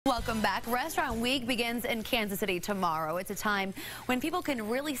Welcome back. Restaurant Week begins in Kansas City tomorrow. It's a time when people can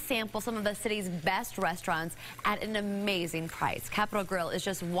really sample some of the city's best restaurants at an amazing price. Capital Grille is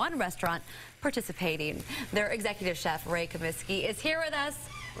just one restaurant participating. Their executive chef, Ray Comiskey, is here with us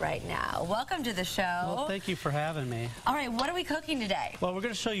right now. Welcome to the show. Well, thank you for having me. All right, what are we cooking today? Well, we're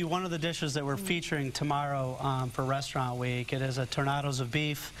going to show you one of the dishes that we're featuring tomorrow for Restaurant Week. It is a tornadoes of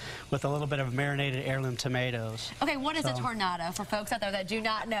beef with a little bit of marinated heirloom tomatoes. Okay, what is a tornado for folks out there that do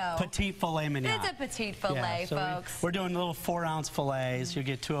not know? Petite filet mignon. It's a petite filet, folks. We're doing little 4-ounce fillets. You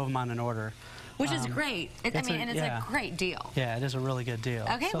get 2 of them on an order. Which is great. It's a great deal. Yeah, it is a really good deal.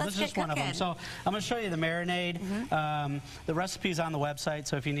 Okay, so let's this is just one of them. So I'm going to show you the marinade. The recipe's on the website,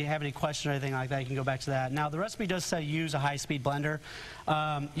 so if you have any questions or anything like that, you can go back to that. Now, the recipe does say use a high-speed blender.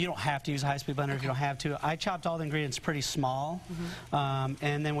 You don't have to use a high-speed blender if you don't have to. I chopped all the ingredients pretty small,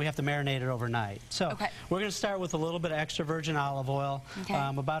 and then we have to marinate it overnight. So we're going to start with a little bit of extra virgin olive oil,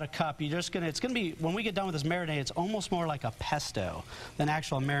 about a cup. It's going to be, when we get done with this marinade, it's almost more like a pesto than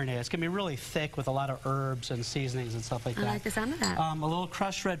actual marinade. It's going to be really thick with a lot of herbs and seasonings and stuff like that. I like the sound of that. A little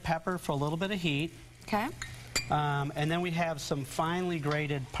crushed red pepper for a little bit of heat. Okay. And then we have some finely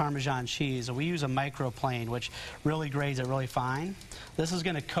grated Parmesan cheese. We use a microplane, which really grades it really fine. This is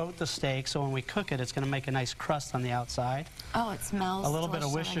going to coat the steak, so when we cook it, it's going to make a nice crust on the outside. Oh, it smells a little bit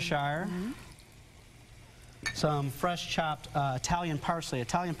of Worcestershire. Some fresh chopped Italian parsley.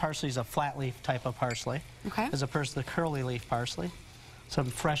 Italian parsley is a flat leaf type of parsley, as opposed to the curly leaf parsley. Some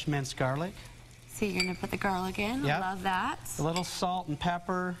fresh minced garlic. So you're going to put the garlic in. I love that. A little salt and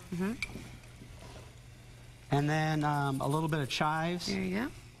pepper. And then a little bit of chives. There you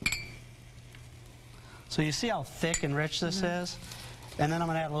go. So you see how thick and rich this is? And then I'm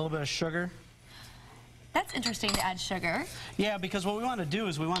going to add a little bit of sugar. That's interesting to add sugar. Yeah, because what we want to do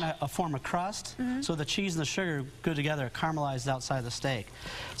is we want to form a crust, so the cheese and the sugar go together, caramelized outside the steak.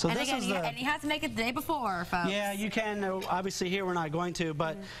 So and this again, is and you have to make it the day before, folks. Yeah, you can. Obviously here we're not going to,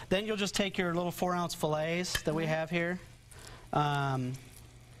 but then you'll just take your little 4-ounce fillets that we have here and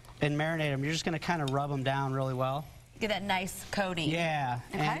marinate them. You're just going to kind of rub them down really well. Get that nice coating. Yeah,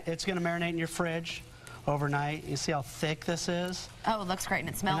 and it's going to marinate in your fridge overnight. You see how thick this is? Oh, it looks great and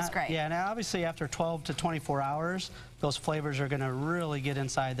it smells great. Yeah, now obviously after 12 to 24 hours, those flavors are going to really get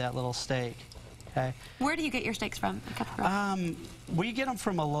inside that little steak. Okay. Where do you get your steaks from? We get them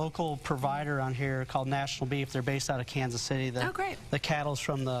from a local provider on here called National Beef. They're based out of Kansas City. Oh, great. The cattle's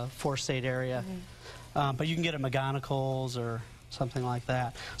from the 4-state area. But you can get it at McGonigal's or something like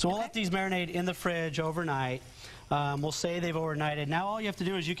that. So we'll let these marinate in the fridge overnight. We'll say they've overnighted. Now all you have to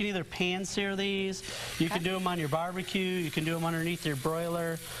do is you can either pan sear these, you can do them on your barbecue, you can do them underneath your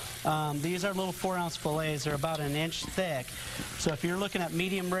broiler. These are little 4-ounce fillets. They're about 1 inch thick. So if you're looking at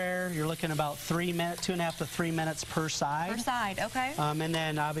medium rare, you're looking about 2.5 to 3 minutes per side. Per side, okay. And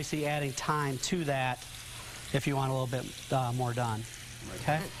then obviously adding time to that if you want a little bit more done.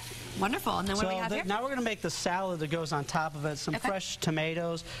 Okay. Wonderful. And then what do we have here? Now we're going to make the salad that goes on top of it. Some fresh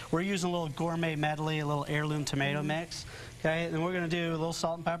tomatoes. We're using a little gourmet medley, a little heirloom tomato mix. Okay. And then we're going to do a little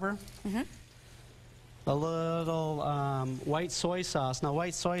salt and pepper. A little white soy sauce. Now,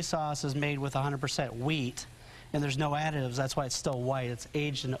 white soy sauce is made with 100% wheat, and there's no additives. That's why it's still white. It's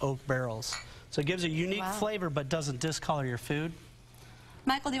aged in oak barrels. So it gives a unique flavor, but doesn't discolor your food.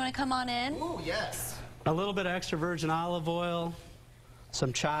 Michael, do you want to come on in? Oh, yes. A little bit of extra virgin olive oil,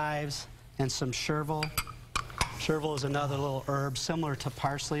 some chives, and some chervil. Chervil is another little herb similar to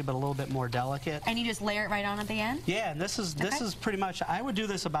parsley, but a little bit more delicate. And you just layer it right on at the end? Yeah, and this is pretty much, I would do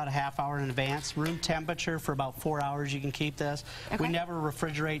this about a half hour in advance. Room temperature for about 4 hours you can keep this. We never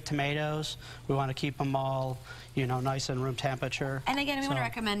refrigerate tomatoes. We want to keep them all, you know, nice and room temperature. And again, we want to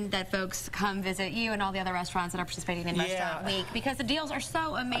recommend that folks come visit you and all the other restaurants that are participating in Restaurant Week, because the deals are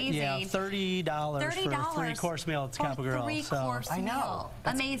so amazing. Yeah, $30 for a 3-course meal at Capital Grille. 3-course meal.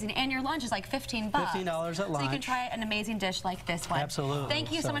 Amazing. And your lunch is like $15. $15 at lunch. So you can try an amazing dish like this one. Absolutely.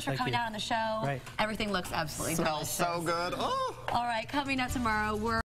 Thank you so much for coming out on the show. Everything looks absolutely delicious. Smells so good. Oh. All right, coming up tomorrow, we're